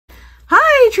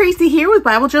Tracy here with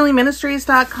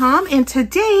BibleJournalingMinistries.com, and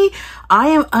today I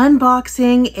am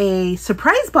unboxing a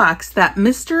surprise box that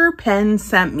Mr. Penn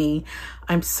sent me.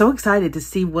 I'm so excited to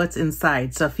see what's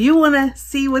inside. So if you want to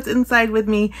see what's inside with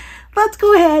me, let's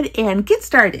go ahead and get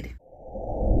started.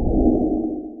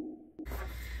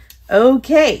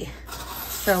 Okay,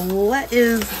 so what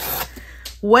is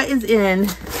in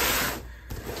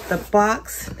the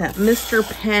box that Mr.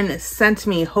 Penn sent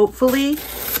me? Hopefully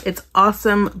it's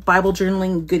awesome Bible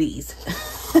journaling goodies.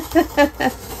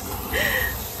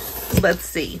 Let's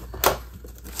see.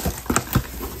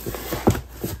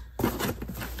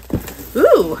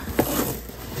 Ooh,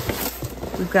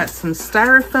 we've got some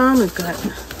styrofoam. We've got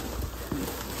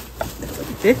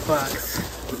a big box.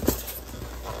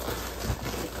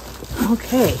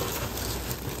 Okay.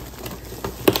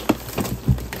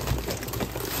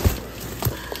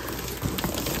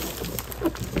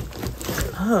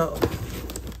 Oh.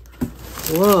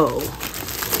 Whoa.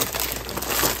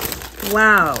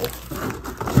 Wow.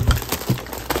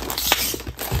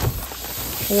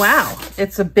 Wow.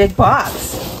 It's a big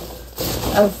box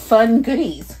of fun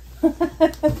goodies.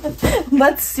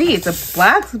 Let's see. It's a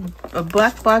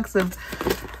black box of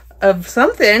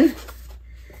something.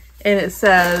 And it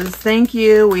says, "Thank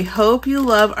you. We hope you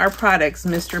love our products,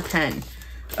 Mr. Penn."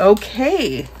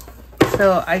 Okay.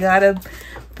 So I got a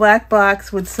black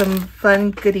box with some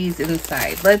fun goodies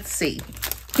inside. Let's see.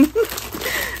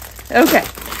 Okay.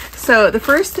 So the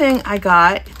first thing I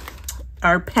got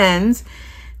are pens.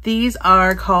 These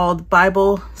are called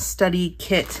Bible Study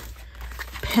Kit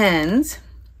pens.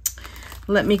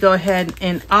 Let me go ahead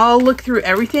and I'll look through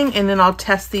everything and then I'll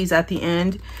test these at the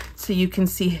end so you can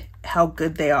see how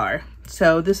good they are.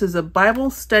 So this is a Bible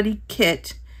study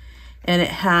kit and it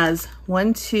has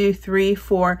 1, 2, 3,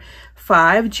 4,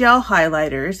 5 gel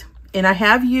highlighters. And I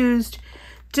have used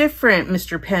different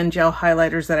Mr. Penn gel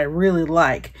highlighters that I really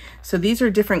like. So these are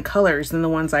different colors than the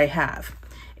ones I have.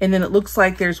 And then it looks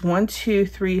like there's 1, 2,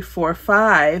 3, 4,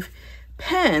 5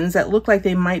 pens that look like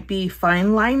they might be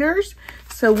fine liners.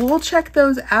 So we'll check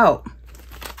those out.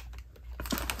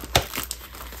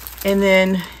 And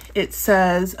then it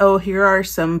says, oh, here are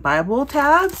some Bible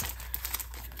tabs.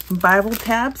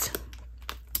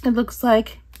 It looks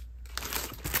like,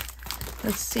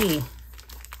 let's see.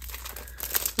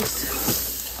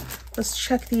 Let's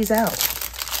check these out.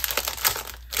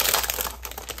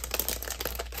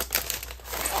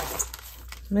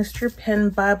 Mr. Penn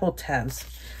Bible tabs.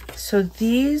 So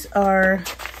these are,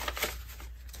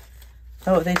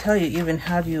 oh, they tell you even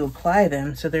how you apply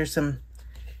them. So there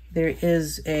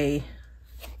is a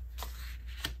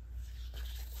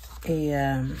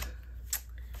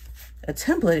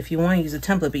template if you want to use a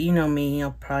template, but you know me,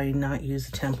 I'll probably not use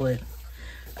a template.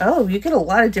 Oh, you get a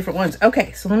lot of different ones.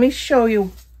 Okay, so let me show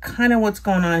you kind of what's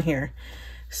going on here.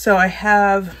 So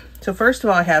first of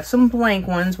all, I have some blank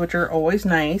ones, which are always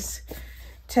nice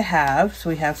to have. So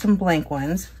we have some blank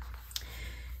ones.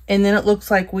 And then it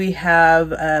looks like we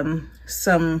have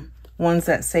some ones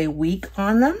that say week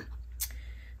on them.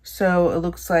 So it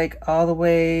looks like all the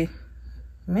way,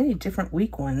 many different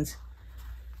week ones.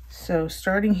 So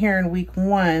starting here in week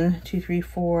 1, 2, 3,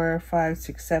 4, 5,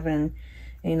 6, 7,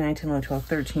 8, 9, 10, 11, 12,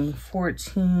 13,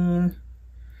 14,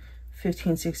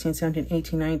 15, 16, 17,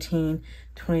 18, 19,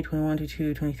 20, 21,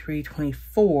 22, 23,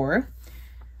 24.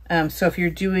 So if you're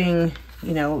doing,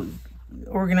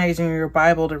 organizing your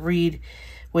Bible to read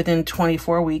within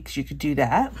 24 weeks, you could do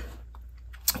that.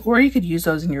 Or you could use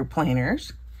those in your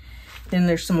planners. Then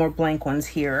there's some more blank ones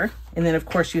here. And then, of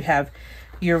course, you have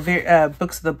your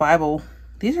books of the Bible.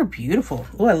 These are beautiful.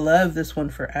 Oh, I love this one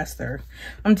for Esther.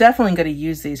 I'm definitely going to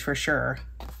use these for sure.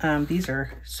 These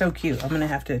are so cute. I'm going to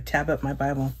have to tab up my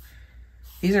Bible.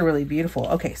 These are really beautiful.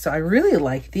 Okay, so I really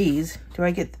like these.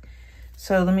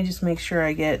 So let me just make sure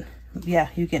I get, yeah,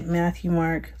 you get Matthew,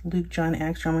 Mark, Luke, John,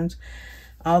 Acts, Romans,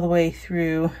 all the way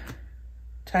through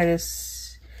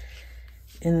Titus.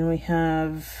 And then we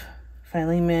have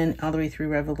Philemon, all the way through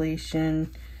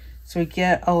Revelation. So we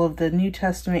get all of the New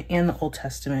Testament and the Old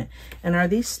Testament. And are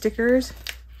these stickers?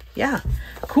 Yeah,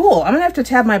 cool. I'm gonna have to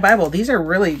tab my Bible. These are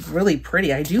really, really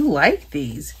pretty. I do like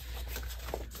these.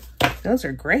 Those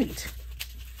are great.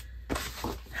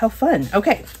 How fun.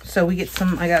 Okay, so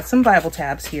I got some Bible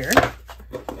tabs here.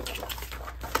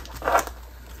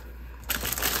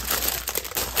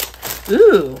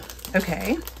 Ooh,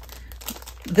 okay.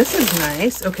 This is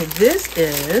nice. Okay, this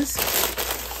is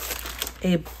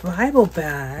a Bible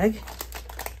bag,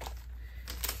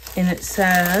 and it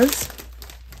says,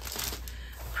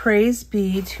 Praise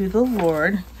be to the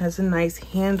Lord. Has a nice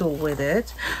handle with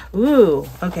it. Ooh,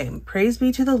 okay. Praise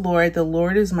be to the Lord. The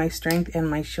Lord is my strength and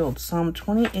my shield. Psalm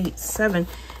 28:7.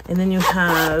 And then you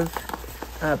have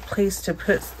a place to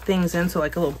put things in, so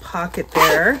like a little pocket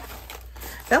there.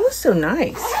 That was so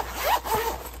nice.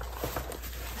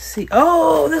 Let's see.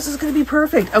 Oh, this is going to be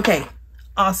perfect. Okay.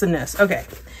 Awesomeness. Okay.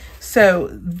 So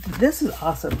this is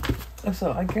awesome.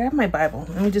 So I grabbed my Bible.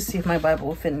 Let me just see if my Bible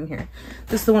will fit in here.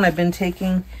 This is the one I've been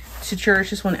taking to church.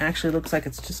 This one actually looks like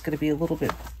it's just going to be a little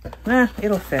bit,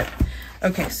 it'll fit.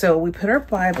 Okay, so we put our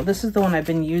Bible. This is the one I've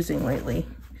been using lately.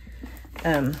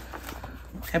 I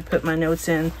put my notes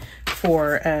in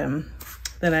for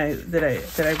that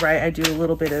I write. I do a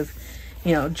little bit of,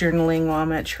 you know, journaling while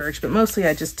I'm at church, but mostly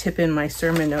I just tip in my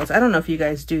sermon notes. I don't know if you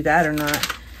guys do that or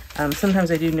not.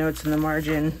 Sometimes I do notes in the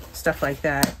margin, stuff like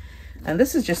that. And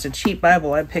this is just a cheap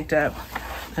Bible I picked up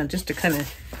just to kind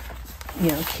of,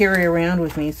 you know, carry around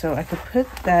with me. So I could put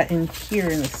that in here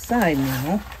in the side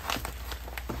now.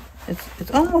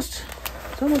 It's almost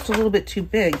a little bit too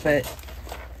big, but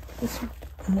this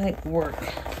might work.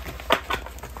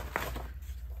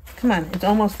 Come on, it's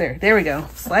almost there. There we go.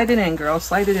 Slide it in, girl.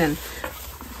 Slide it in.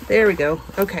 There we go.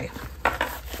 Okay.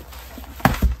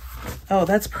 Oh,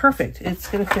 that's perfect. It's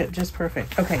going to fit just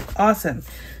perfect. Okay, awesome.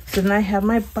 So then I have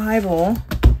my Bible.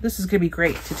 This is going to be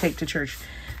great to take to church.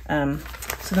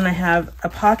 So then I have a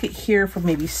pocket here for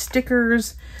maybe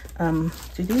stickers. Do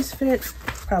these fit?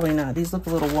 Probably not. These look a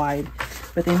little wide,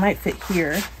 but they might fit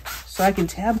here. So I can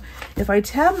tab. If I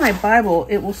tab my Bible,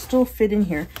 it will still fit in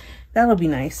here. That'll be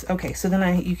nice. Okay, so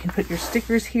then you can put your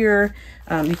stickers here.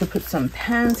 You could put some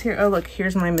pens here. Oh, look,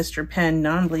 here's my Mr. Pen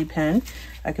non-bleed pen.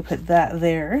 I could put that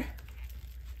there.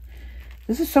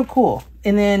 This is so cool.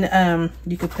 And then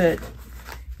you could put,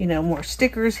 you know, more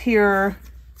stickers here.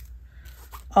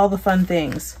 All the fun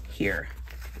things here.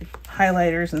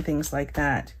 Highlighters and things like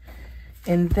that.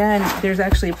 And then there's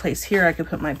actually a place here I could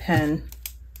put my pen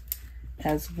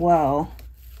as well.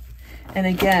 And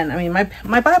again, I mean,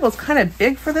 my Bible's kind of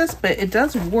big for this, but it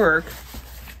does work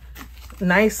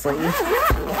nicely.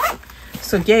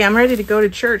 So yay, I'm ready to go to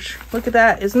church. Look at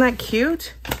that. Isn't that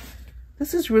cute?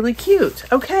 This is really cute.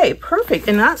 Okay, perfect.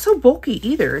 And not so bulky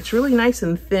either. It's really nice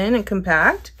and thin and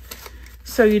compact.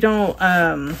 So you don't,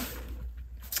 and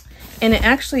it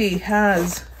actually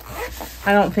has,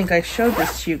 I don't think I showed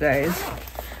this to you guys,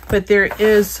 but there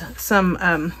is some,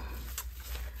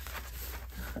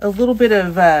 a little bit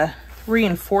of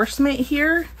reinforcement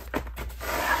here.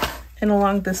 And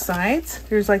along the sides,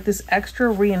 there's like this extra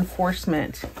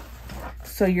reinforcement.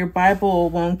 So your Bible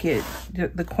won't get,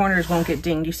 the corners won't get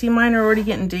dinged. You see mine are already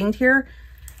getting dinged here?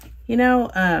 You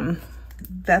know,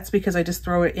 that's because I just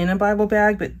throw it in a Bible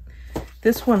bag. But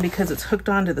this one, because it's hooked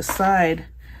onto the side,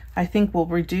 I think will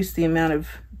reduce the amount of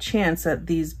chance that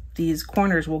these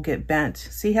corners will get bent.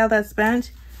 See how that's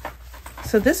bent?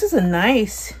 So this is a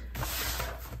nice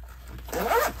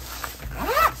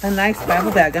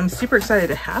Bible bag. I'm super excited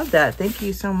to have that. Thank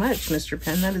you so much, Mr.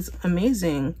 Pen. That is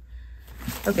amazing.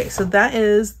 Okay, so that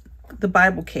is the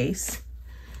Bible case.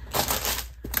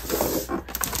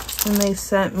 And they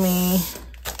sent me,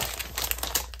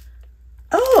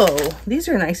 oh, these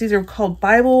are nice. These are called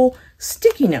Bible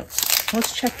sticky notes.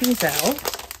 Let's check these out.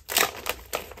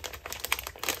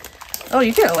 Oh,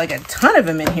 you get like a ton of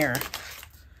them in here.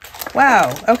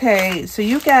 Wow. Okay, so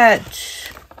you got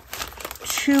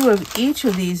 2 of each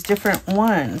of these different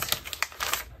ones.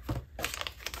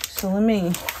 So let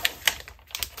me,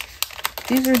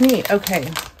 these are neat. Okay.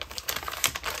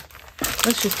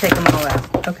 Let's just take them all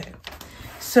out. Okay.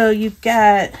 So you've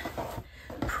got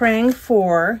praying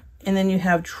for, and then you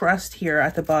have trust here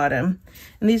at the bottom.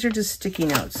 And these are just sticky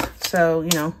notes. So,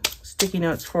 you know, sticky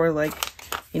notes for like,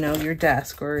 you know, your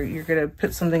desk, or you're going to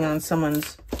put something on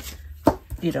someone's,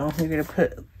 you know, you're going to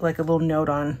put like a little note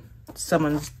on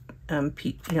someone's,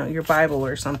 you know, your Bible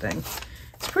or something.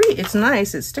 It's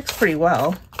nice. It sticks pretty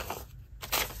well.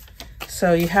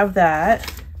 So you have that.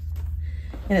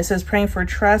 And it says praying for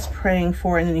trust, praying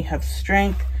for, and then you have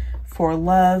strength, for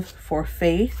love, for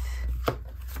faith.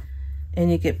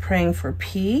 And you get praying for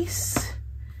peace,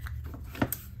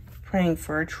 praying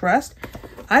for trust.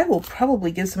 I will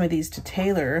probably give some of these to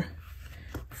Taylor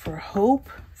for hope,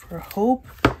 for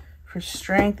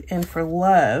strength, and for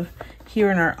love here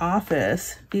in our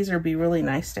office. These would be really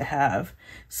nice to have.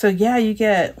 So yeah, you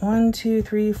get 1, 2,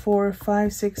 3, 4,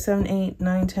 5, 6, 7, 8,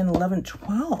 9, 10, 11,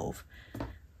 12.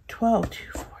 12, 2,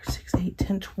 4, 6, 8,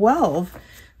 10, 12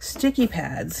 sticky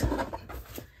pads.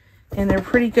 And they're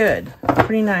pretty good,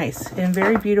 pretty nice, and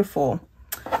very beautiful.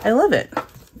 I love it.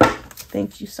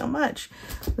 Thank you so much.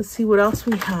 Let's see what else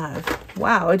we have.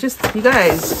 Wow, you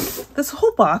guys, this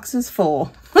whole box is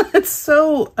full. It's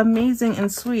so amazing and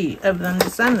sweet of them to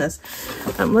send this.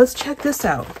 Let's check this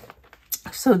out.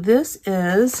 So this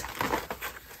is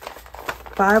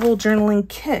Bible journaling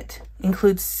kit.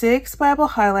 Includes 6 Bible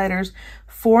highlighters,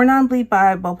 4 non-bleed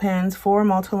Bible pens, 4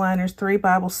 multi-liners, 3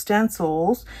 Bible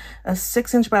stencils, a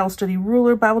 6-inch Bible study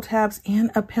ruler, Bible tabs, and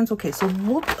a pencil case. So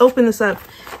we'll open this up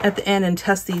at the end and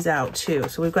test these out too.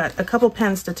 So we've got a couple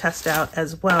pens to test out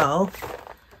as well.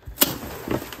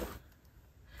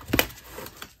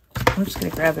 I'm just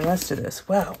going to grab the rest of this.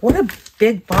 Wow, what a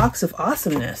big box of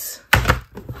awesomeness.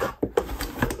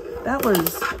 That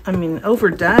was, I mean,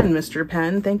 overdone, Mr.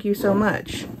 Pen. Thank you so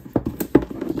much.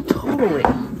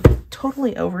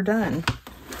 Totally overdone.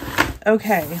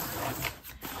 Okay.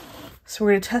 So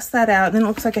we're going to test that out. And then it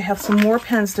looks like I have some more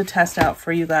pens to test out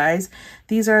for you guys.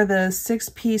 These are the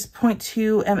 6-piece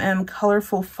 0.2 mm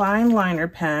colorful fine liner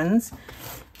pens.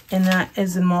 And that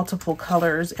is in multiple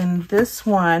colors. And this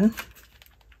one,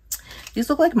 these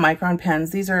look like micron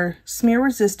pens. These are smear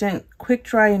resistant, quick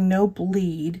dry, and no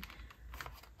bleed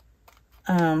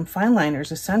fine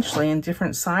liners, essentially in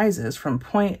different sizes from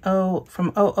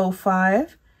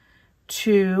 0.05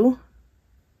 to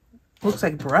looks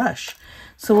like brush.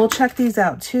 So we'll check these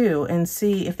out too and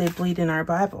see if they bleed in our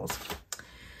Bibles.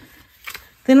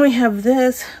 Then we have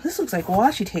this. This looks like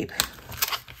washi tape.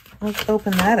 Let's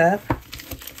open that up.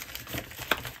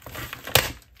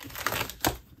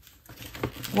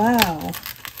 Wow.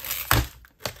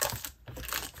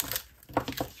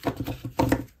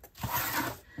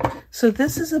 So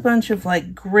this is a bunch of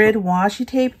like grid washi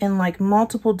tape in like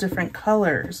multiple different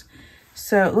colors.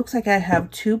 So it looks like I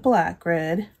have 2 black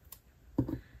grid,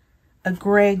 a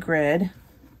gray grid,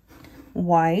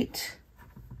 white,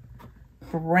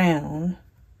 brown,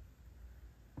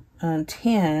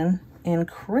 tan, and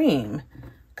cream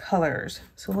colors.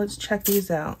 So let's check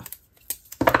these out.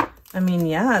 I mean,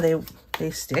 yeah, they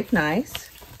stick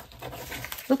nice.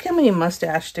 Look how many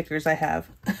mustache stickers I have.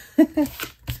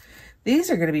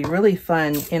 These are going to be really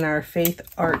fun in our faith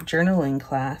art journaling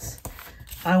class.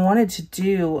 I wanted to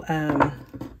do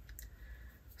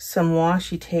some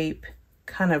washi tape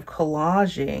kind of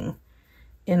collaging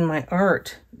in my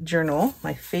art journal,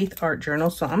 my faith art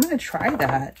journal. So I'm going to try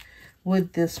that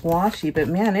with this washi. But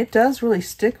man, it does really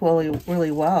stick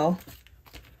really well.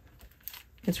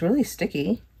 It's really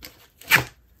sticky.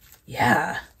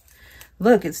 Yeah.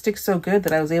 Look, it sticks so good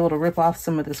that I was able to rip off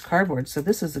some of this cardboard. So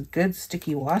this is a good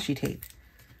sticky washi tape.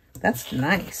 That's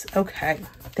nice. Okay.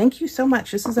 Thank you so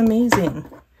much. This is amazing.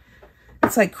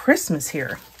 It's like Christmas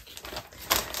here.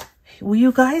 Will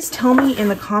you guys tell me in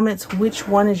the comments which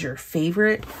one is your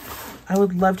favorite? I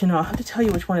would love to know. I'll have to tell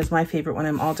you which one is my favorite when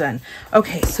I'm all done.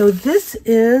 Okay, so this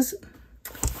is,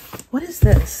 what is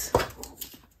this?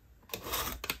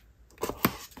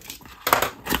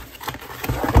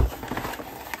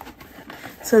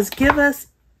 It says, give us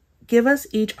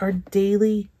each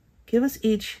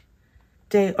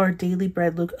day our daily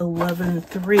bread, Luke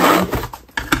 11:3.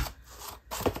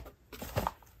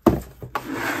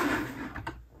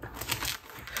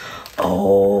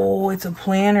 Oh, it's a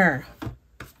planner.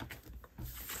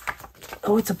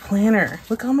 Oh, it's a planner.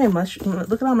 Look at all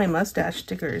my mustache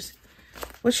stickers.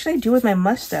 What should I do with my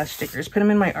mustache stickers? Put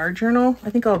them in my art journal? I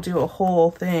think I'll do a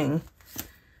whole thing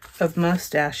of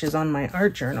mustaches on my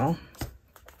art journal.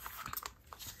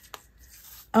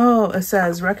 Oh, it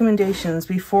says, recommendations.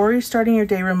 Before you're starting your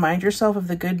day, remind yourself of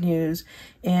the good news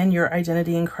and your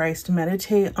identity in Christ.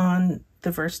 Meditate on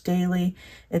the verse daily.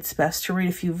 It's best to read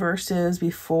a few verses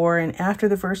before and after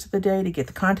the verse of the day to get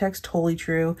the context. Totally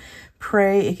true.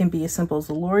 Pray. It can be as simple as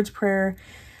the Lord's Prayer.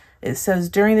 It says,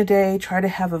 during the day, try to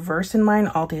have a verse in mind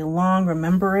all day long.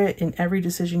 Remember it in every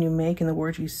decision you make and the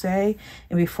words you say.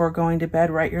 And before going to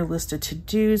bed, write your list of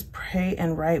to-dos. Pray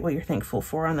and write what you're thankful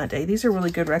for on that day. These are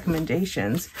really good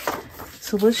recommendations.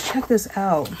 So let's check this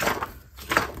out.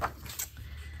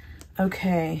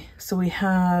 Okay, so we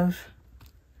have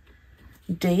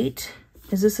date.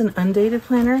 Is this an undated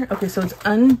planner? Okay, so it's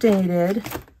undated.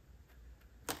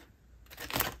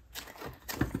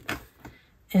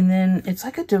 And then it's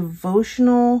like a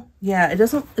devotional. Yeah,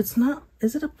 it's not,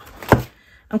 is it a,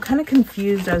 I'm kind of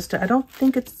confused as to, I don't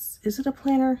think it's, is it a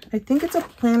planner? I think it's a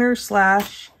planner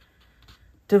slash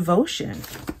devotion.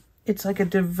 It's like a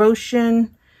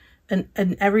devotion, an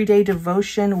everyday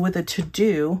devotion with a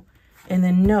to-do and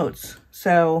then notes.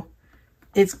 So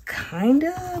it's kind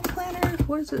of a planner.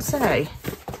 What does it say?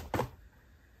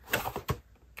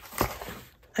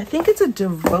 I think it's a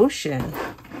devotion.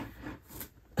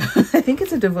 I think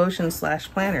it's a devotion slash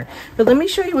planner. But let me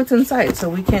show you what's inside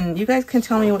so you guys can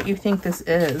tell me what you think this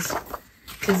is.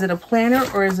 Is it a planner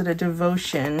or is it a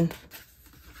devotion?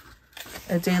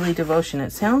 A daily devotion.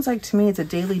 It sounds like to me it's a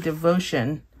daily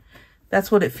devotion.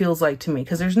 That's what it feels like to me,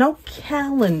 because there's no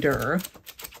calendar,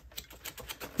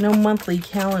 no monthly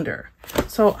calendar.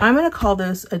 So I'm going to call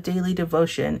this a daily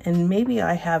devotion, and maybe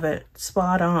I have it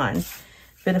spot on.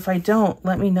 But if I don't,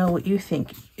 let me know what you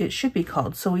think it should be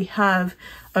called. So we have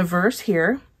a verse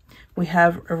here. We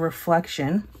have a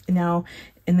reflection now,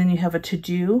 and then you have a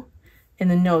to-do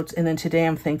and the notes, and then today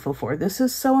I'm thankful for. This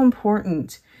is so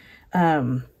important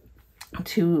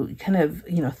to kind of,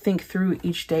 think through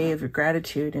each day of your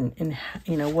gratitude and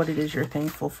what it is you're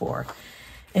thankful for.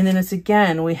 And then it's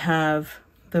again, we have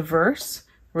the verse,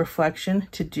 reflection,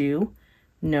 to-do,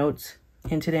 notes,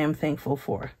 and today I'm thankful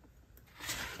for.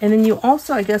 And then you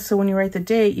also, I guess, so when you write the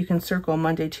date, you can circle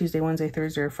Monday, Tuesday, Wednesday,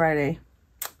 Thursday, or Friday.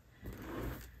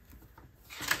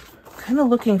 Kind of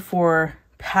looking for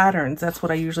patterns. That's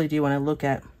what I usually do when I look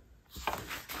at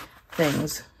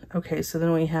things. Okay, so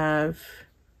then we have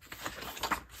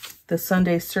the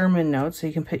Sunday sermon notes. So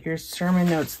you can put your sermon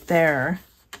notes there.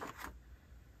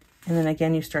 And then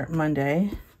again, you start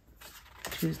Monday,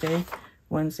 Tuesday,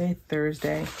 Wednesday,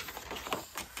 Thursday,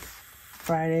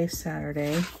 Friday,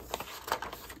 Saturday,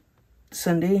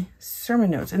 Sunday sermon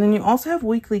notes. And then you also have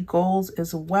weekly goals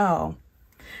as well.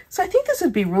 So I think this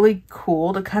would be really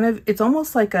cool to kind of, it's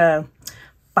almost like a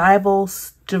Bible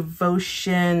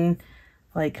devotion,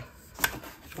 like,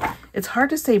 it's hard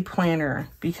to say planner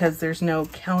because there's no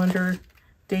calendar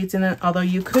dates in it. Although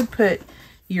you could put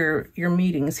your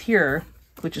meetings here,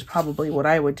 which is probably what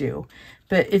I would do.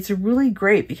 But it's really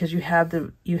great because you have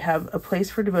a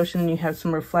place for devotion, and you have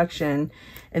some reflection,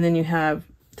 and then you have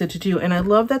the to-do. And I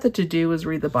love that the to-do is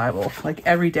read the Bible, like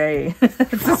every day.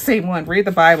 It's the same one, read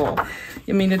the Bible.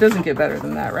 I mean, it doesn't get better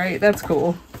than that, right? That's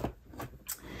cool.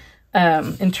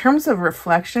 In terms of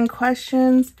reflection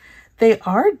questions, they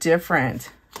are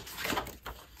different.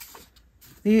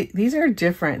 These are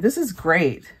different. This is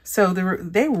great. So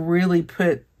they really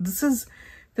put, this is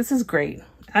great.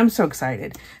 I'm so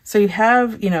excited. So you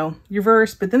have, your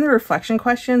verse, but then the reflection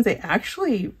questions, they're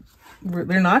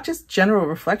not just general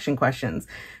reflection questions.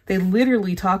 They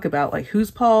literally talk about, like,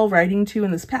 who's Paul writing to in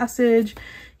this passage?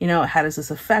 How does this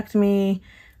affect me?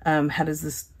 How does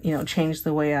this, change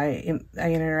the way I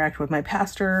interact with my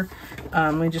pastor?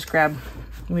 Let me just kind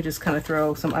of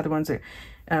throw some other ones there.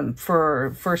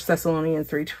 For 1 Thessalonians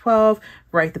 3:12,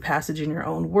 write the passage in your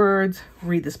own words.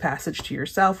 Read this passage to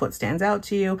yourself. What stands out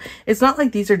to you? It's not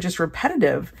like these are just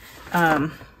repetitive.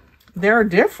 They're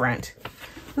different.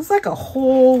 This is like a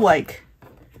whole, like,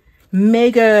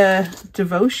 mega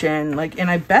devotion.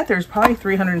 And I bet there's probably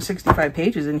 365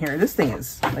 pages in here. This thing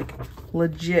is, like,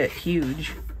 legit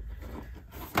huge.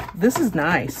 This is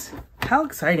nice. How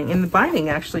exciting. And the binding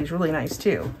actually is really nice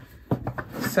too.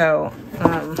 So,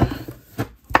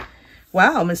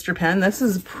 wow, Mr. Pen, this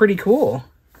is pretty cool.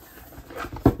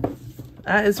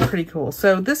 That is pretty cool.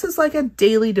 So this is like a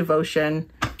daily devotion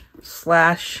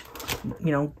slash,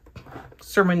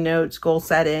 sermon notes, goal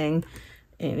setting,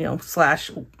 and,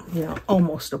 slash,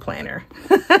 almost a planner.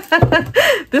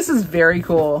 This is very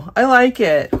cool. I like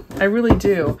it. I really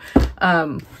do.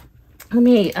 I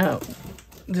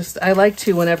like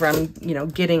to, whenever I'm,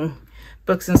 getting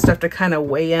books and stuff, to kind of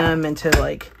weigh them and to,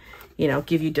 like,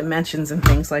 give you dimensions and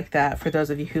things like that for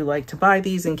those of you who like to buy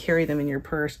these and carry them in your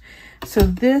purse. So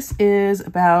this is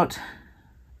about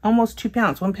almost 2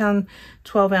 pounds, 1 pound,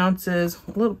 12 ounces,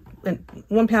 1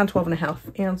 pound, 12 and a half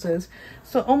ounces.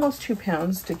 So almost 2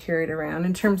 pounds to carry it around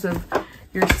in terms of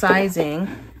your sizing.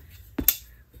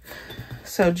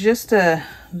 So just from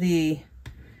the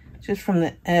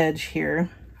edge here,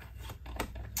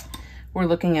 we're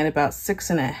looking at about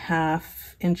 6.5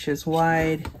 inches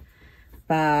wide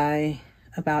by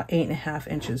about 8.5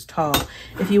 inches tall.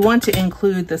 If you want to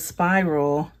include the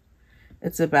spiral,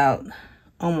 it's about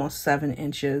almost 7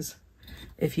 inches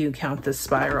if you count the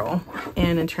spiral.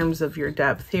 And in terms of your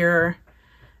depth here,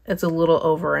 it's a little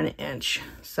over 1 inch.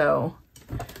 So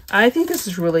I think this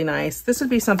is really nice. This would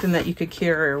be something that you could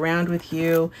carry around with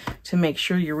you to make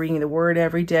sure you're reading the word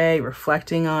every day,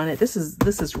 reflecting on it. This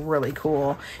is really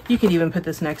cool. You can even put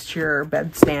this next to your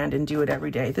bedstand and do it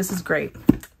every day. This is great.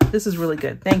 This is really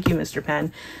good. Thank you, Mr.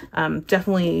 Pen.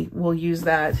 Definitely will use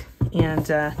that, and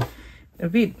it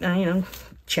would be,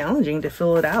 challenging to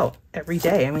fill it out every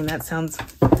day. I mean, that sounds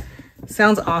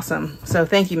awesome. So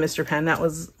thank you, Mr. Pen. That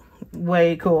was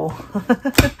way cool.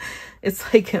 It's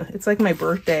like my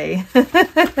birthday.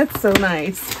 It's so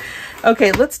nice.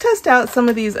 Okay, let's test out some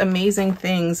of these amazing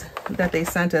things that they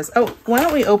sent us. Oh, why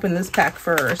don't we open this pack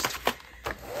first?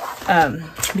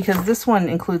 Because this one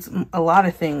includes a lot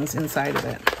of things inside of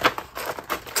it.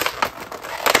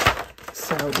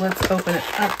 So let's open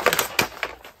it up.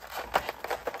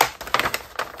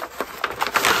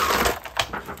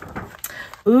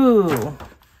 Ooh,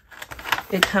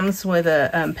 it comes with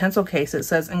a pencil case. It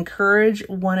says, encourage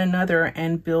one another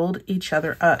and build each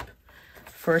other up.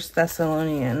 1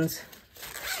 Thessalonians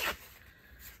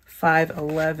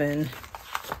 5:11.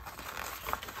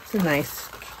 It's a nice,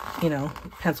 you know,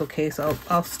 pencil case.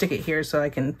 I'll stick it here so I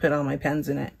can put all my pens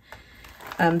in it.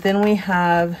 Then we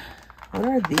have, what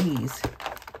are these?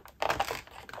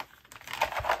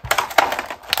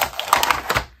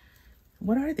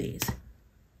 What are these?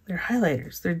 They're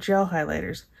highlighters. They're gel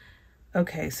highlighters.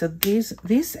 Okay, so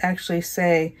these actually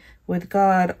say, with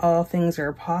God, all things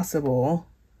are possible.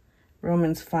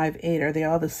 Romans 5:8. Are they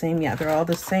all the same? Yeah, they're all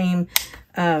the same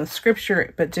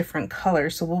scripture, but different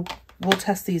colors. So we'll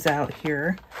test these out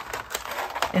here.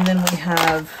 And then we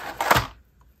have,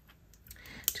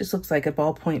 just looks like a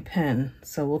ballpoint pen.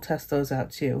 So we'll test those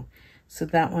out too. So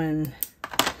that one,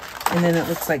 and then it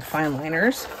looks like fine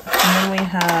liners. And then we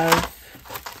have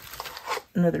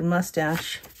another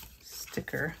mustache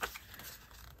sticker.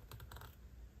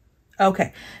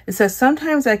 Okay, it says,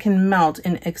 sometimes I can melt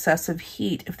in excessive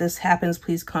heat. If this happens,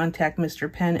 please contact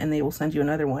Mr. Penn and they will send you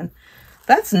another one.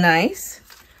 That's nice.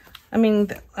 I mean,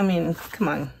 come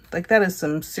on. Like, that is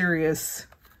some serious,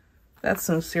 that's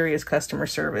some serious customer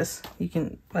service. You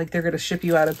can, like, they're going to ship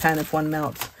you out a pen if one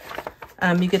melts.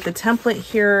 You get the template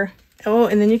here. Oh,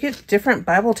 and then you get different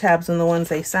Bible tabs than the ones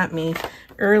they sent me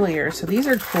earlier. So these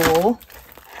are cool.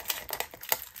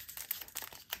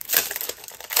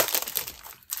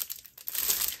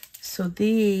 So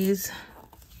these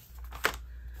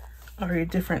are your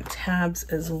different tabs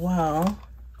as well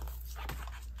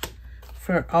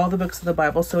for all the books of the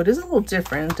Bible. So it is a little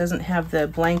different. It doesn't have the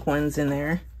blank ones in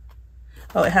there.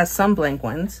 Oh, it has some blank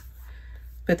ones,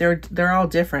 but they're all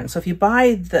different. So if you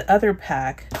buy the other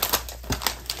pack,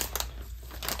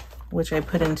 which I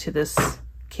put into this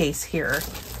case here,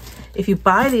 if you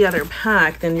buy the other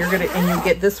pack, then you're gonna, and you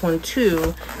get this one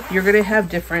too, you're gonna have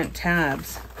different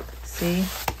tabs. See?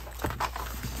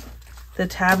 The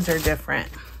tabs are different.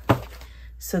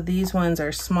 So these ones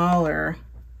are smaller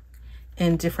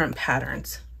and different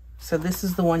patterns. So this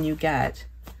is the one you get.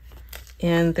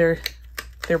 And they're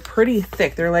pretty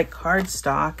thick. They're like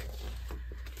cardstock,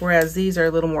 whereas these are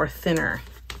a little more thinner.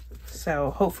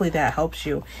 So hopefully that helps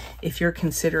you if you're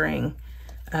considering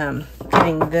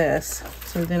getting this.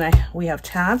 So then we have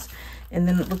tabs, and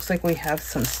then it looks like we have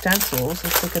some stencils.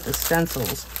 Let's look at the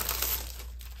stencils.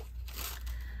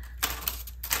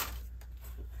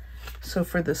 So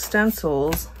for the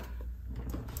stencils,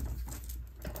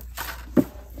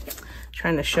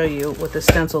 trying to show you what the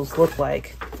stencils look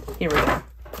like. Here we go.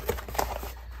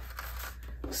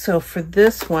 So for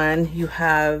this one, you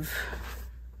have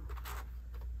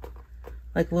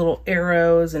like little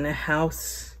arrows and a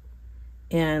house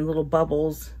and little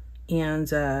bubbles and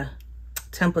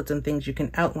templates and things you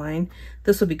can outline.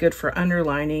 This will be good for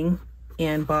underlining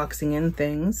and boxing in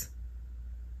things.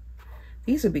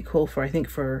 These would be cool for, I think,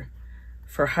 for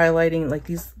highlighting, like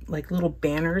these like little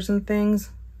banners and things.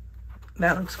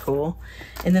 That looks cool.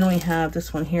 And then we have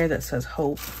this one here that says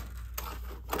hope.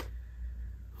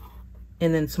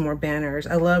 And then some more banners.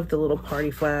 I love the little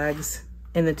party flags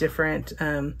and the different,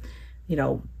 you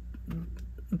know,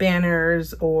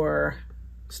 banners or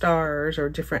stars or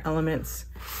different elements.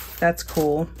 That's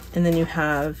cool. And then you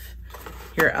have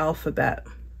your alphabet.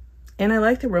 And I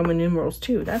like the Roman numerals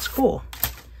too. That's cool.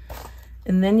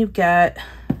 And then you've got,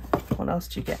 what else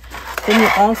do you get? Then you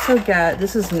also get,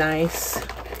 this is nice.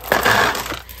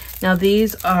 Now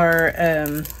these are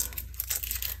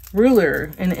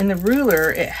ruler, and in the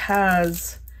ruler it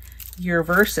has your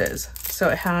verses. So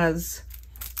it has,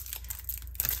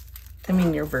 I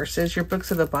mean, your verses, your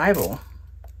books of the Bible.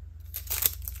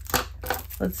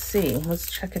 Let's see,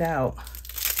 let's check it out.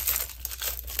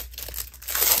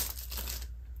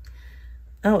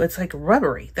 Oh, it's like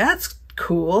rubbery. That's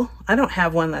cool. I don't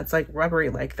have one that's like rubbery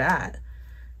like that.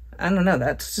 I don't know,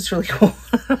 that's just really cool.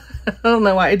 I don't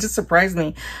know why, it just surprised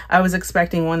me. I was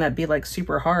expecting one that'd be like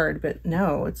super hard, but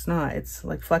no, it's not. It's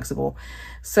like flexible.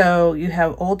 So you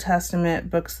have Old Testament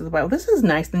books of the Bible. This is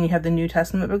nice. Then you have the New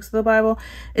Testament books of the Bible.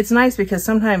 It's nice because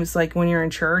sometimes like when you're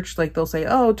in church, like they'll say,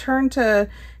 oh, turn to,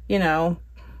 you know,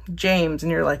 James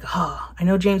and you're like, oh, I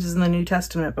know James is in the New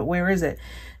Testament, but where is it?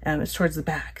 It's towards the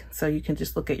back. So you can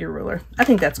just look at your ruler. I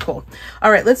think that's cool.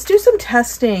 All right, let's do some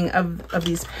testing of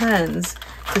these pens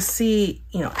to see,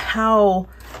 you know, how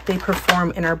they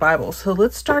perform in our Bible. So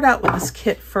let's start out with this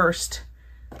kit first.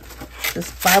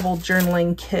 This Bible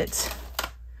journaling kit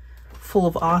full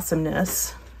of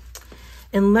awesomeness.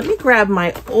 And let me grab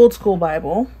my old school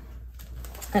Bible.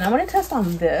 And I'm going to test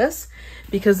on this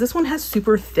because this one has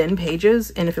super thin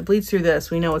pages. And if it bleeds through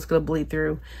this, we know it's going to bleed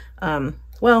through.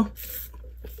 Well,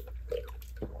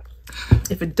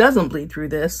 if it doesn't bleed through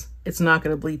this, it's not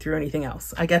going to bleed through anything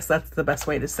else. I guess that's the best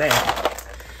way to say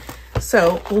it.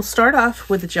 So we'll start off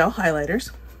with the gel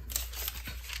highlighters.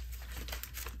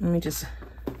 Let me just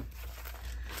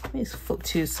flip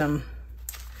to some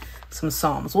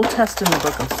Psalms. We'll test in the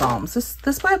book of Psalms.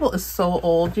 This Bible is so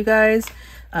old, you guys,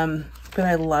 but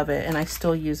I love it and I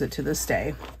still use it to this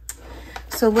day.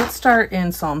 So let's start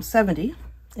in Psalm 70.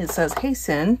 It says,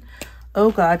 "Hasten,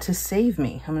 O God, to save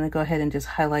me." I'm going to go ahead and just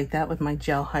highlight that with my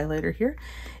gel highlighter here.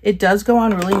 It does go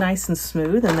on really nice and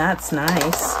smooth, and that's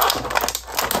nice.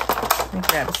 Let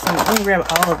me grab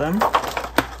all of them.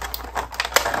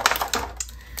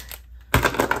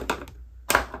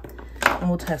 And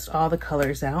we'll test all the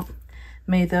colors out.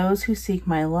 "May those who seek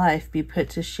my life be put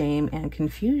to shame and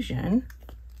confusion."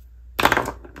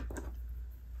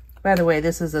 By the way,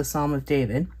 this is a Psalm of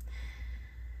David.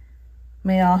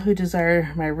 "May all who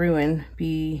desire my ruin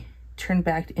be turned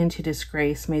back into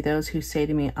disgrace. May those who say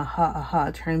to me, aha,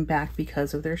 aha, turn back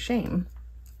because of their shame.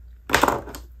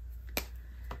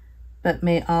 But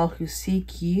may all who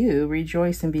seek you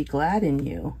rejoice and be glad in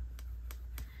you.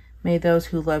 May those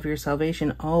who love your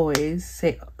salvation always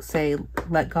say,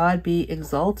 let God be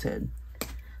exalted."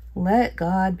 Let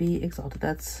God be exalted.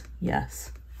 That's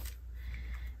yes.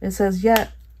 It says,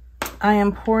 "Yet I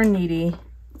am poor and needy.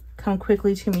 Come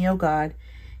quickly to me, O God.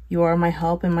 You are my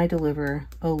help and my deliverer.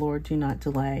 O Lord, do not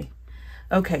delay."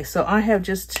 Okay, so I have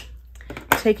just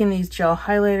taken these gel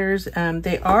highlighters.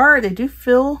 They do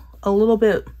feel a little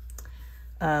bit,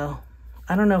 I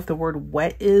don't know if the word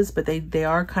wet is, but they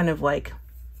are kind of like,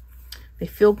 they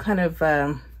feel kind of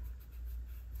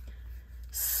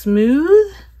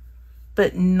smooth,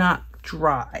 but not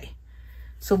dry.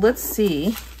 So let's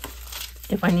see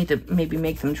if I need to maybe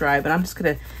make them dry, but I'm just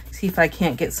gonna see if I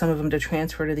can't get some of them to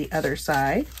transfer to the other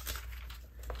side.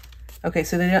 Okay,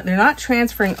 so they're not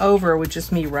transferring over with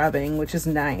just me rubbing, which is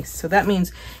nice. So that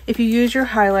means if you use your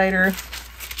highlighter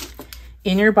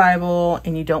in your Bible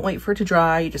and you don't wait for it to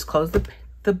dry, you just close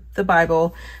the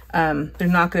Bible, they're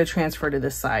not going to transfer to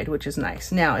this side, which is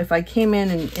nice. Now, if I came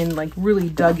in and like really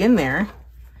dug in there,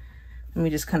 let me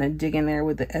just kind of dig in there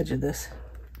with the edge of this.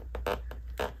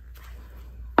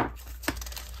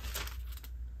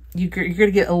 You're going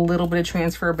to get a little bit of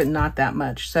transfer, but not that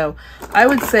much. So I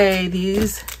would say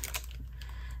these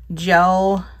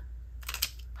gel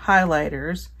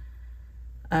highlighters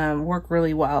work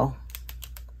really well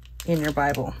in your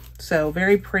Bible. So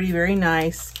very pretty, very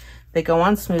nice. They go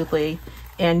on smoothly,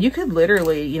 and you could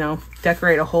literally, you know,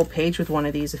 decorate a whole page with one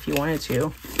of these if you wanted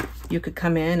to. You could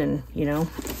come in and, you know,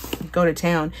 go to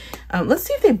town. Let's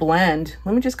see if they blend.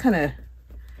 Let me just kind of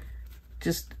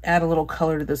just add a little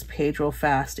color to this page real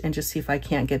fast and just see if I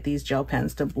can't get these gel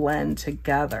pens to blend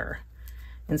together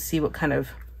and see what kind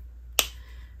of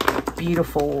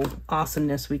beautiful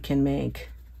awesomeness we can make.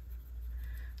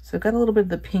 So I've got a little bit of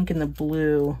the pink and the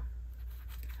blue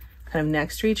kind of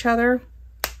next to each other.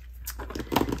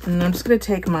 And I'm just going to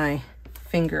take my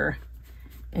finger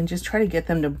and just try to get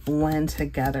them to blend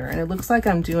together. And it looks like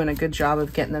I'm doing a good job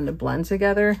of getting them to blend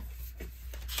together,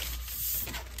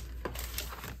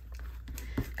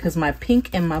 because my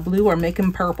pink and my blue are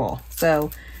making purple.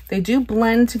 So they do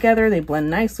blend together. They blend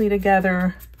nicely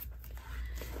together.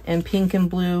 And pink and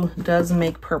blue does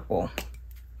make purple.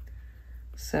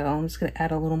 So I'm just going to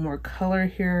add a little more color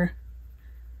here.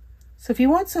 So if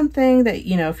you want something that,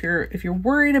 you know, if you're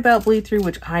worried about bleed through,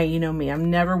 which you know me,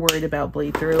 I'm never worried about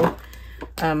bleed through.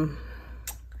 But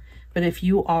if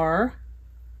you are,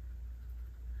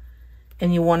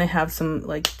 and you want to have some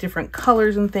like different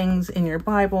colors and things in your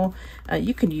Bible,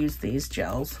 you could use these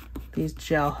gel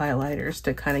highlighters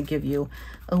to kind of give you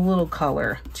a little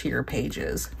color to your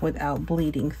pages without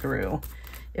bleeding through,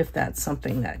 if that's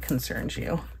something that concerns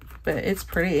you. But it's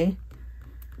pretty.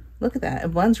 Look at that.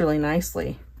 It blends really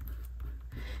nicely.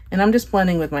 And I'm just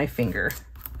blending with my finger.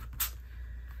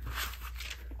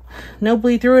 No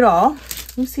bleed through at all.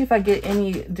 Let me see if I get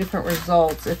any different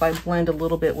results if I blend a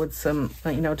little bit with some,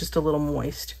 you know, just a little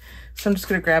moist. So I'm just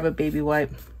going to grab a baby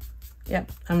wipe.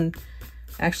 Yep, I'm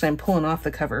pulling off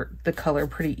the color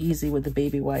pretty easy with the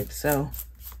baby wipe. So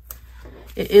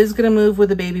It is going to move with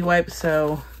the baby wipe,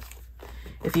 so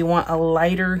if you want a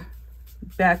lighter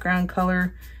background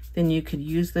color, then you could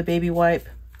use the baby wipe.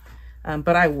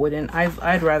 But I wouldn't.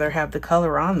 I'd rather have the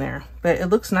color on there, but it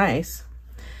looks nice.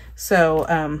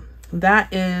 So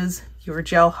that is your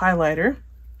gel highlighter.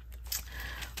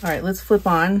 All right, let's flip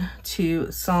on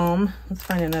to Psalm. Let's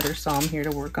find another Psalm here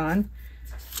to work on.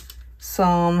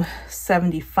 Psalm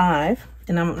 75,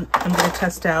 and I'm going to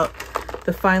test out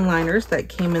the fine liners that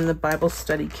came in the Bible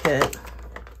study kit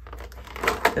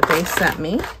that they sent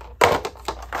me.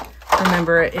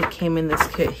 Remember, it came in this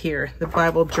kit here, the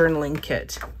Bible journaling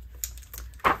kit.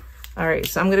 All right,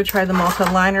 so I'm going to try the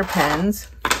multi-liner pens,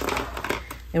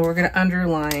 and we're going to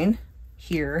underline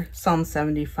here Psalm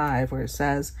 75, where it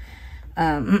says,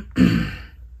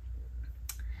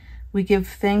 we give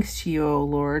thanks to you, O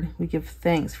Lord. We give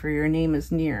thanks, for your name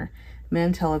is near.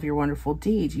 Men tell of your wonderful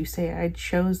deeds. You say, I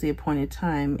chose the appointed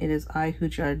time. It is I who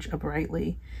judge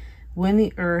uprightly. When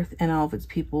the earth and all of its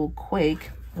people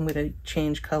quake, I'm going to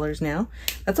change colors now.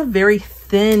 That's a very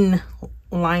thin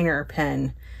liner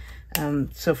pen.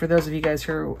 So for those of you guys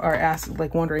who are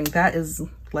wondering, that is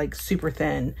like super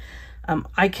thin.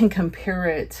 I can compare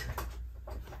it.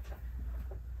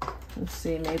 Let's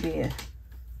see, maybe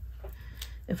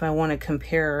if I want to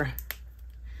compare,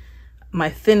 my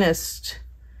thinnest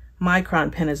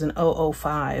micron pen is an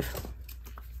 005.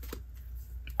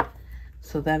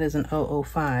 So that is an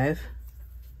 005.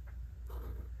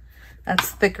 That's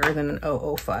thicker than an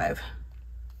 005.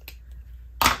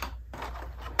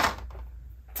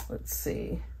 Let's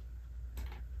see.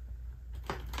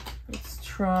 Let's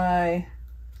try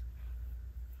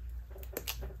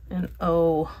an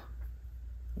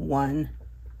 01.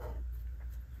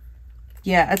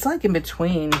 Yeah, it's like in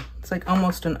between. It's like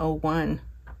almost an 01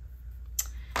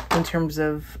 in terms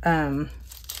of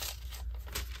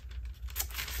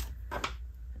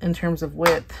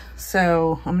width.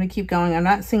 So I'm going to keep going. I'm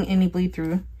not seeing any bleed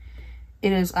through.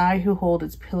 It is I who hold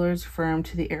its pillars firm.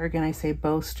 To the arrogant I say,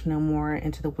 boast no more,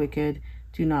 and to the wicked,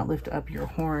 do not lift up your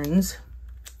horns.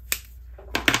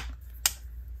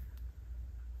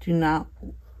 Do not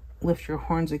lift your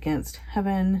horns against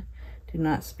heaven. Do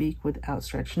not speak with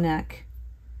outstretched neck.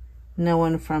 No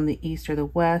one from the east or the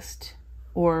west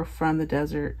or from the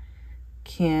desert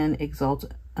can exalt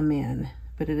a man,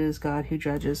 but it is God who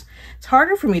judges. It's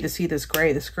harder for me to see this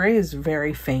gray. This gray is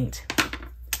very faint.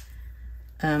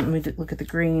 Let me look at the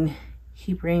green.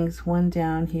 He brings one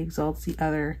down, he exalts the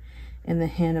other. In the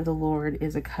hand of the Lord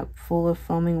is a cup full of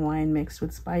foaming wine mixed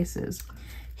with spices.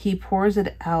 He pours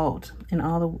it out, and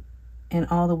all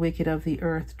the wicked of the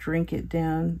earth drink it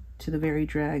down to the very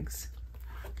dregs.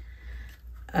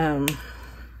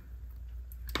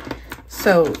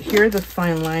 So here are the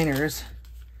fine liners.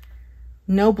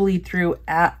 No bleed through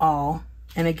at all.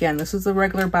 And again, this is a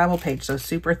regular Bible page, so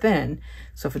super thin.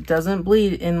 So if it doesn't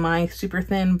bleed in my super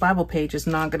thin Bible page, it's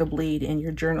not going to bleed in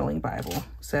your journaling Bible.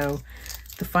 So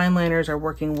the fine liners are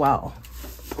working well.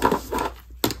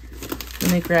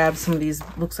 Let me grab some of these,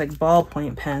 looks like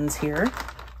ballpoint pens here.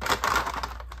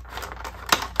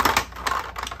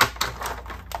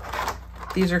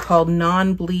 These are called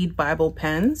non-bleed Bible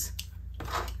pens.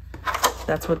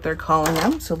 That's what they're calling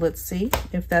them. So let's see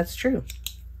if that's true.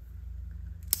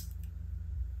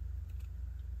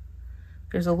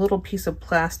 There's a little piece of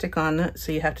plastic on it,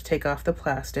 so you have to take off the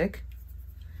plastic.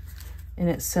 And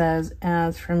it says,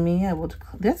 as for me, I will,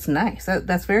 that's nice.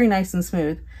 That's very nice and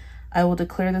smooth. I will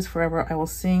declare this forever. I will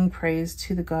sing praise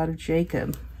to the God of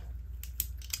Jacob.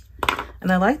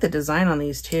 And I like the design on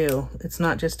these too. It's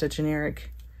not just a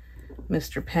generic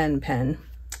Mr. pen.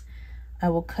 I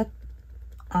will cut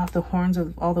off the horns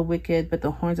of all the wicked, but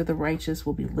the horns of the righteous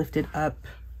will be lifted up.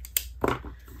 Let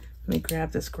me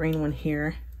grab this green one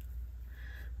here.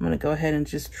 I'm going to go ahead and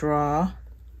just draw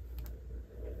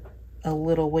a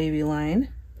little wavy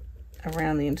line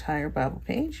around the entire Bible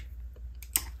page.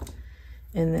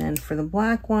 And then for the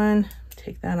black one,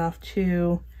 take that off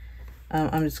too.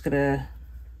 I'm just going to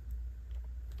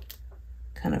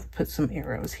kind of put some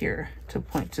arrows here to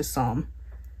point to Psalm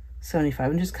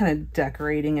 75. I'm just kind of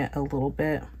decorating it a little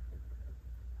bit.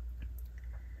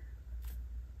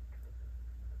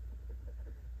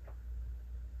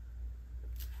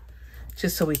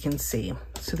 Just so we can see.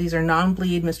 So these are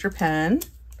non-bleed Mr.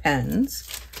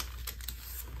 pens.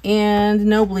 And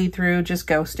no bleed through, just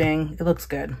ghosting. It looks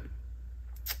good.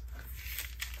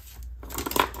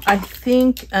 I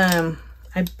think, I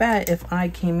bet if I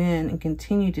came in and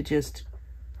continued to just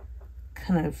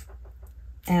kind of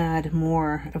add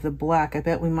more of the black, I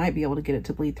bet we might be able to get it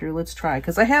to bleed through. Let's try,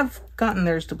 because I have gotten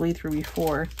theirs to bleed through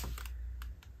before.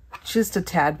 Just a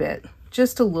tad bit,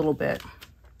 just a little bit.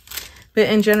 But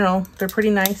in general, they're pretty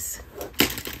nice.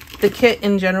 The kit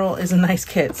in general is a nice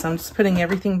kit. So I'm just putting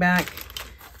everything back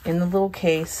in the little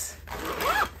case.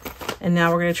 And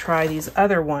now we're going to try these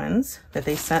other ones that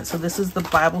they sent. So this is the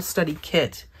Bible study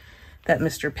kit that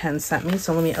Mr. Penn sent me.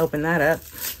 So let me open that up.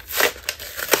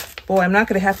 Boy, I'm not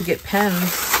going to have to get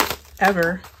pens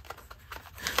ever.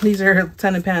 These are a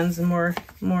ton of pens and more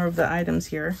of the items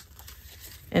here.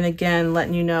 And again,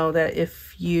 letting you know that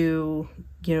if you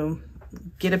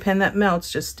get a pen that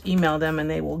melts, just email them and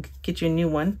they will get you a new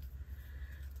one.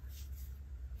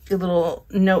 A little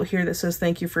note here that says,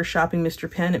 thank you for shopping, Mr.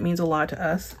 Penn. It means a lot to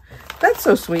us. That's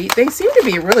so sweet. They seem to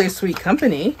be a really sweet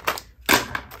company.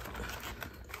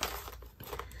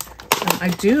 I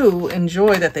do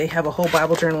enjoy that they have a whole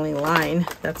Bible journaling line.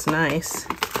 That's nice.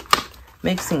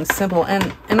 Makes things simple.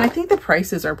 And I think the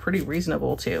prices are pretty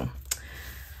reasonable too.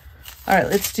 All right,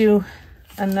 let's do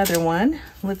another one.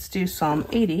 Let's do Psalm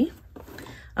 80.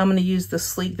 I'm going to use the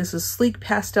Sleek. This is Sleek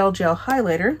Pastel Gel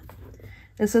Highlighter.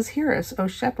 It says, hear us, O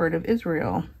shepherd of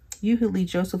Israel. You who lead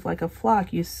Joseph like a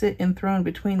flock, you sit enthroned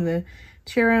between the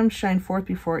cherubim, shine forth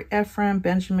before Ephraim,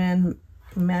 Benjamin,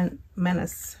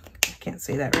 Menace. I can't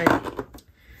say that right.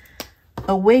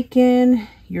 Awaken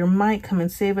your might, come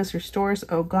and save us, restore us,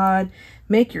 O God.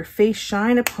 Make your face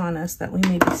shine upon us that we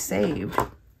may be saved.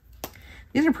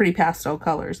 These are pretty pastel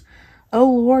colors. O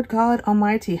Lord God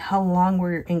Almighty, how long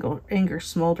will your anger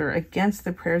smolder against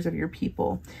the prayers of your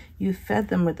people? You fed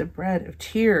them with the bread of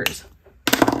tears.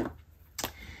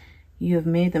 You have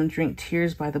made them drink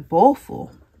tears by the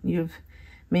bowlful. You have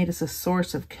made us a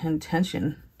source of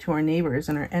contention to our neighbors,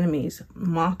 and our enemies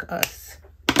mock us.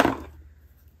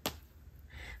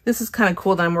 This is kind of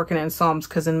cool that I'm working in Psalms,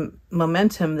 because in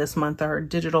Momentum this month, our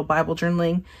digital Bible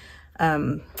journaling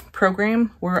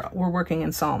program, we're working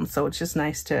in Psalms. So it's just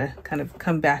nice to kind of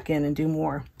come back in and do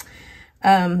more.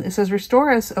 It says,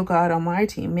 restore us, O God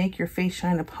Almighty, make your face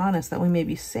shine upon us that we may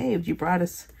be saved. You brought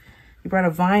a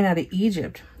vine out of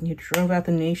Egypt. You drove out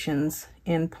the nations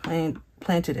and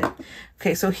planted it.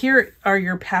 Okay, so here are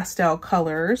your pastel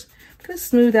colors. I'm going to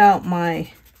smooth out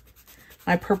my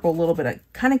purple a little bit. It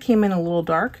kind of came in a little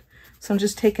dark. So I'm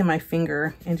just taking my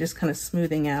finger and just kind of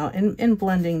smoothing out and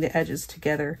blending the edges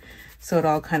together so it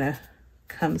all kind of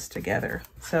comes together.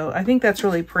 So I think that's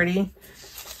really pretty.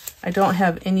 I don't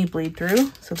have any bleed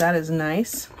through, so that is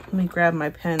nice. Let me grab my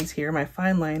pens here, my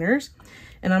fine liners,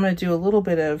 and I'm going to do a little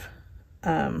bit of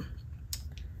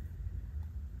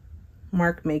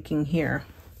mark making here.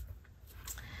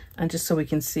 And just so we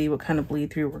can see what kind of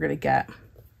bleed through we're going to get.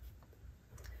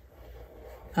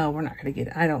 Oh, we're not going to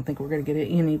get, I don't think we're going to get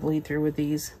any bleed through with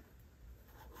these.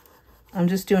 I'm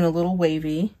just doing a little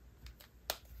wavy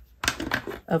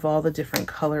of all the different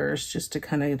colors just to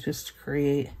kind of just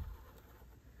create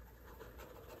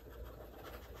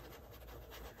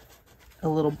a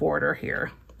little border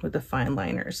here with the fine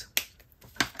liners.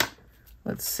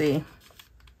 Let's see.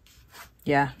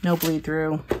 Yeah, no bleed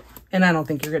through. And I don't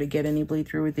think you're going to get any bleed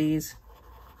through with these.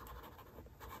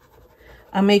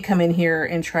 I may come in here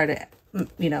and try to,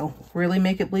 really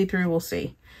make it bleed through. We'll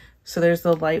see. So there's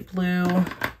the light blue.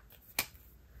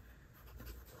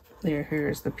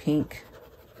 Here's the pink.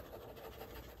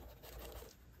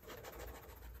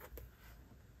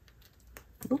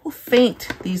 A little faint,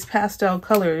 these pastel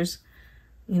colors,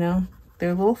 they're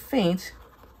a little faint.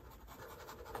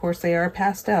 Of course, they are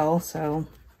pastel, so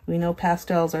we know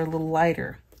pastels are a little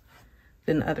lighter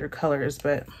than other colors,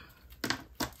 but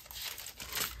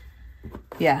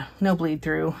yeah, no bleed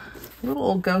through. A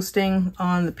little ghosting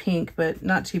on the pink, but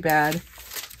not too bad.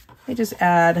 I just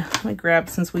let me grab,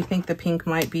 since we think the pink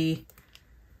might be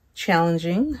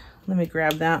challenging, let me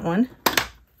grab that one.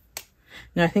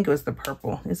 No, I think it was the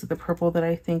purple. Is it the purple that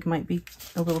I think might be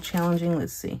a little challenging?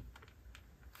 Let's see.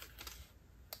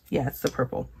 Yeah, it's the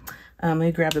purple. Let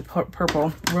me grab the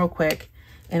purple real quick,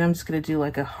 and I'm just going to do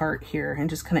like a heart here and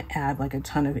just kind of add like a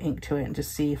ton of ink to it and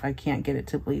just see if I can't get it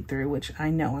to bleed through, which I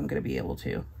know I'm going to be able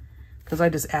to because I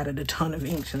just added a ton of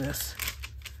ink to this.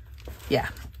 Yeah.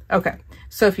 Okay.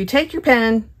 So if you take your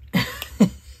pen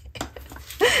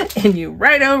and you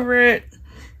write over it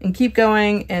and keep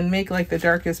going and make like the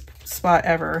darkest spot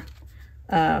ever,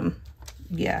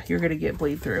 yeah, you're going to get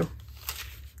bleed through.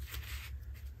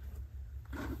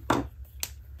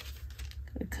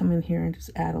 Come in here and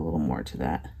just add a little more to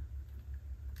that.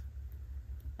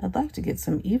 I'd like to get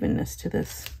some evenness to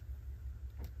this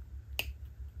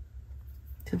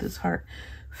heart.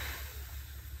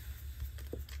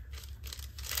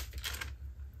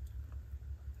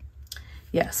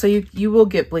 Yeah, so you will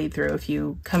get bleed through if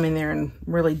you come in there and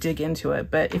really dig into it.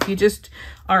 But if you just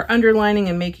are underlining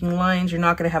and making lines, you're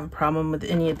not going to have a problem with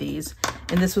any of these.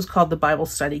 And this was called the Bible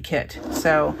Study Kit.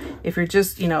 So if you're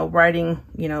just, you know, writing,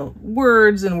 you know,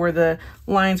 words and where the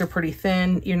lines are pretty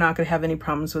thin, you're not going to have any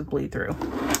problems with bleed through.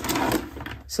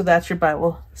 So that's your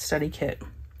Bible Study Kit.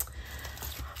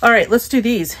 All right, let's do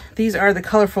these. These are the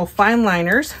colorful fine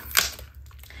liners,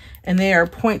 and they are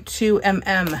 0.2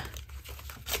 mm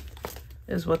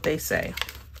is what they say.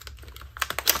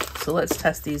 So let's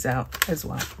test these out as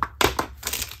well.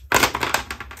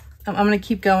 I'm going to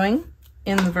keep going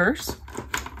in the verse.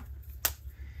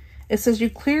 It says, you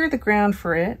cleared the ground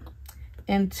for it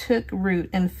and took root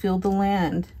and filled the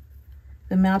land.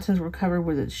 The mountains were covered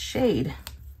with its shade.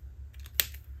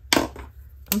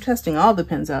 I'm testing all the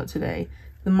pens out today.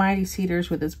 The mighty cedars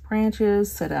with its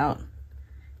branches set out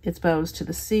its boughs to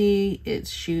the sea. Its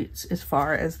shoots as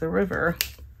far as the river.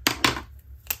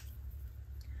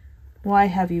 Why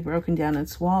have you broken down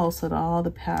its walls so that all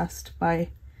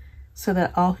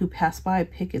who pass by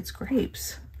pick its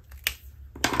grapes?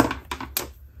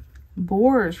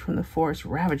 Boars from the forest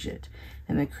ravage it,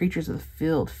 and the creatures of the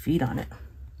field feed on it.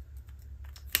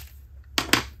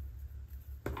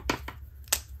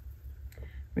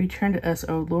 Return to us,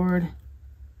 O Lord.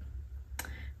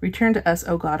 Return to us,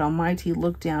 O God Almighty.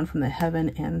 Look down from the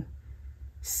heaven and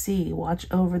see. Watch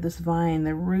over this vine.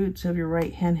 The roots of your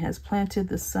right hand has planted.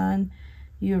 The sun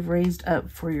you have raised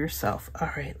up for yourself.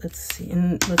 All right, let's see.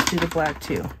 And let's do the black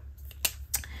too.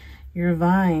 Your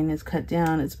vine is cut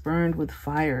down. It's burned with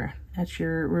fire. At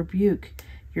your rebuke,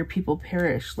 your people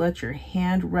perish. Let your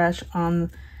hand rest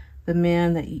on the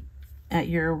man at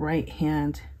your right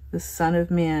hand, the Son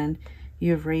of Man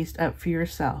you have raised up for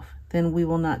yourself. Then we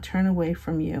will not turn away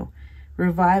from you.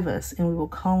 Revive us, and we will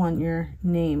call on your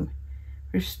name.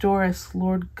 Restore us,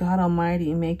 Lord God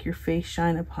Almighty, and make your face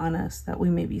shine upon us, that we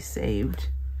may be saved.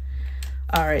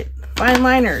 All right, fine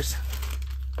liners.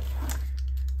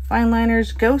 Fine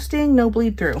liners, ghosting, no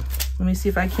bleed through. Let me see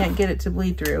if I can't get it to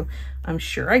bleed through. I'm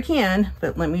sure I can,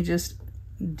 but let me just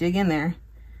dig in there,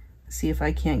 see if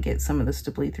I can't get some of this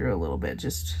to bleed through a little bit,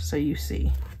 just so you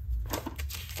see.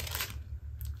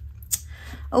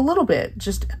 A little bit,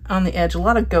 just on the edge, a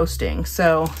lot of ghosting.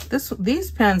 So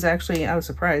these pens actually, I was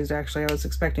surprised actually. I was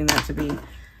expecting that to be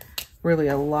really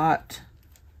a lot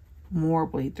more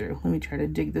bleed through. Let me try to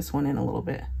dig this one in a little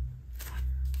bit.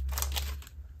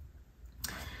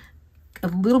 A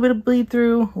little bit of bleed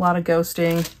through, a lot of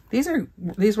ghosting.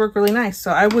 These work really nice. So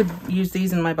I would use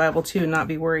these in my Bible too, not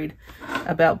be worried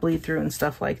about bleed through and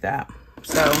stuff like that.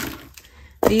 So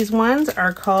these ones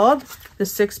are called the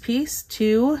 6-piece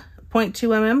 0.2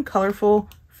 mm colorful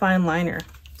fine liner.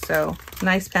 So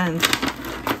nice pen.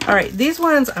 All right, these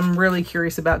ones I'm really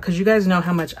curious about because you guys know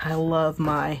how much I love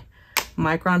my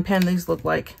micron pen. These look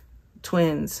like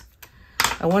twins.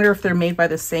 I wonder if they're made by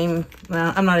the same,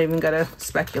 I'm not even gonna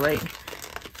speculate.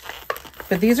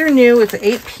 But these are new. It's an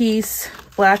 8-piece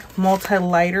black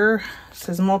multi-liner. It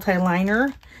says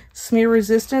multi-liner. Smear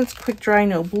resistance, quick dry,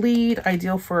 no bleed.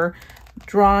 Ideal for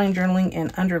drawing, journaling,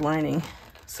 and underlining.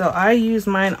 So I use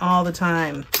mine all the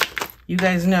time. You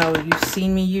guys know, you've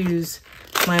seen me use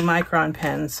my micron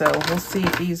pen. So we'll see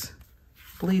if these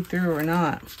bleed through or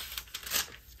not.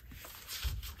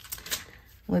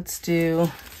 Let's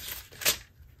do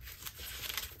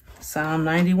Psalm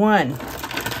 91.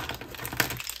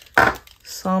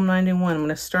 Psalm 91. I'm going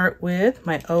to start with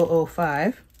my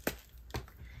 005.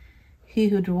 He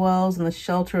who dwells in the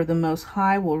shelter of the Most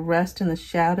High will rest in the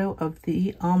shadow of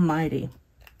the Almighty.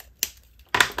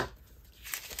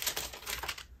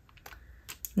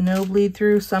 No bleed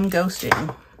through, some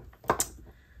ghosting.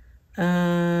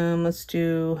 Let's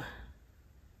do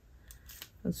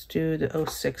the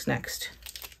 06 next.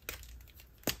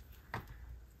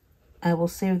 I will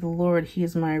say of the Lord, he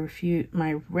is my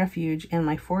refuge and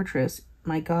my fortress,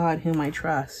 my God whom I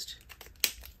trust.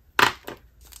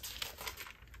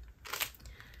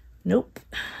 Nope.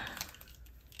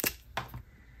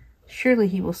 Surely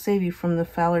he will save you from the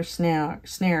fowler's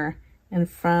snare and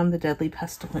from the deadly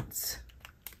pestilence.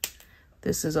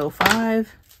 This is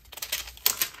 05.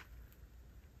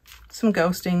 Some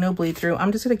ghosting, no bleed through.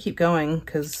 I'm just going to keep going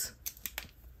because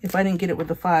if I didn't get it with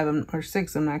the 5 or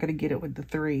 6, I'm not going to get it with the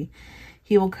 3.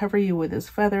 He will cover you with his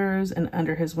feathers, and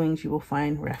under his wings you will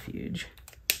find refuge.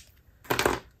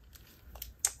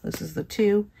 This is the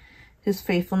 2. His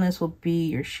faithfulness will be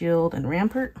your shield and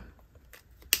rampart.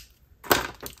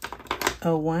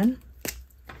 01.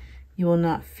 You will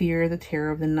not fear the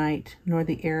terror of the night, nor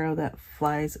the arrow that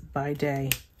flies by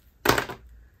day.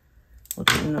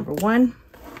 Look at number 1.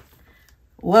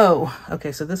 Whoa.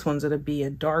 Okay, so this one's going to be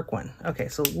a dark one. Okay,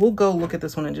 so we'll go look at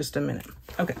this one in just a minute.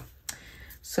 Okay,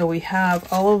 so we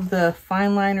have all of the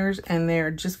fine liners, and they're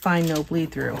just fine, no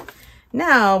bleed through.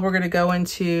 Now we're going to go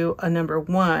into a number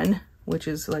 1, which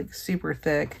is like super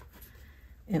thick.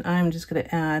 And I'm just going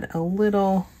to add a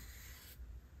little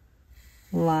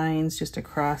lines just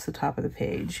across the top of the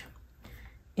page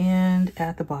and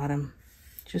at the bottom,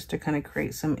 just to kind of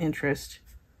create some interest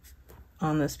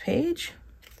on this page.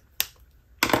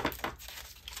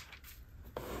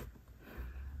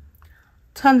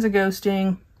 Tons of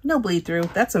ghosting, no bleed through.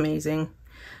 That's amazing.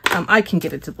 I can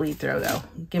get it to bleed through though.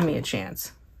 Give me a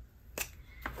chance.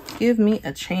 Give me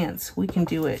a chance. We can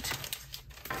do it.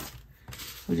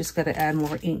 We just got to add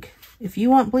more ink. If you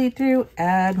want bleed through,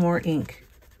 add more ink.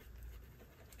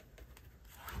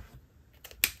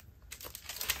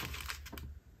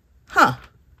 Huh.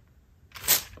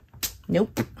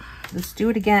 Nope. Let's do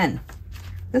it again.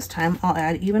 This time I'll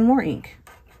add even more ink.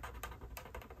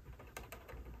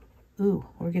 Ooh,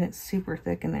 we're getting it super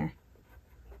thick in there.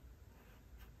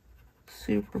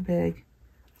 Super big.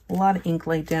 A lot of ink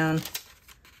laid down.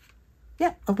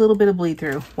 Yeah, a little bit of bleed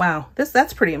through. Wow,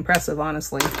 that's pretty impressive,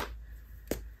 honestly.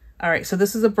 All right, so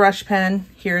this is a brush pen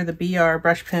here, the BR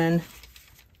brush pen.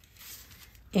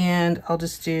 And I'll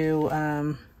just do,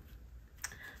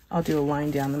 I'll do a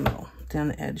line down the middle, down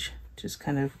the edge, just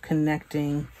kind of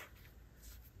connecting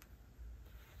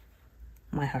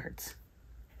my hearts.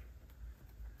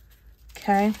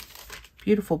 Okay,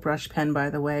 beautiful brush pen, by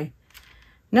the way.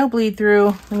 No bleed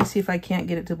through. Let me see if I can't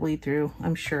get it to bleed through.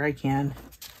 I'm sure I can.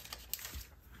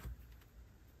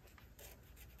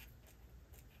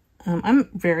 I'm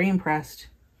very impressed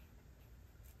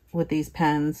with these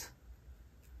pens.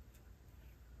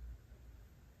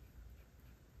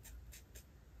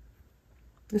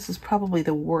 This is probably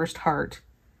the worst heart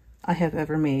I have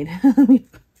ever made. Let me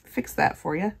fix that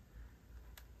for you.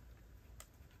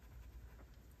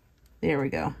 There we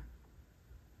go.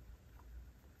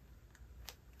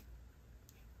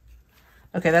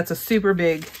 Okay, that's a super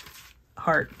big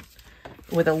heart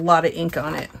with a lot of ink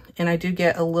on it. And I do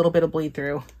get a little bit of bleed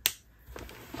through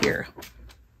here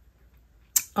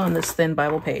on this thin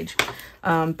Bible page.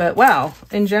 But wow,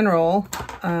 in general,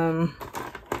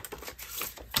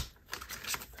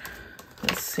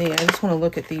 let's see, I just want to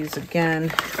look at these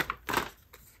again.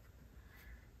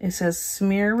 It says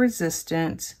smear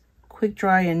resistant, quick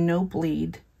dry and no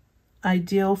bleed,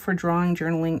 ideal for drawing,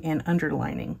 journaling, and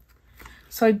underlining.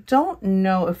 So I don't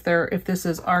know if this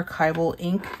is archival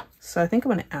ink. So I think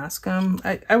I'm going to ask them.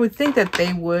 I would think that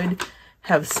they would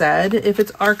have said if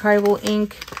it's archival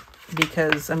ink,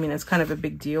 because I mean, it's kind of a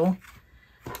big deal.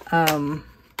 But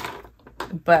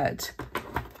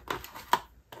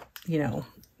you know,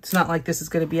 it's not like this is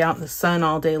going to be out in the sun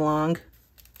all day long.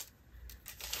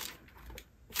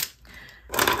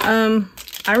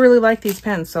 I really like these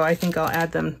pens, so I think I'll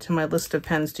add them to my list of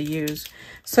pens to use.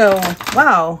 So,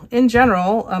 wow, in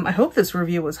general, I hope this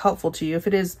review was helpful to you. If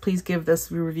it is, please give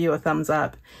this review a thumbs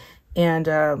up. And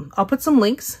I'll put some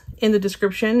links in the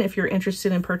description if you're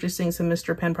interested in purchasing some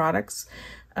Mr. Pen products.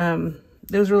 It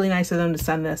was really nice of them to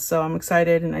send this, so I'm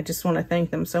excited, and I just want to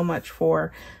thank them so much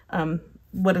for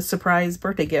what a surprise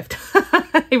birthday gift.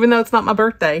 Even though it's not my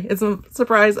birthday, it's a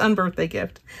surprise unbirthday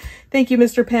gift. Thank you,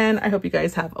 Mr. Pen. I hope you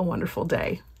guys have a wonderful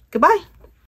day. Goodbye.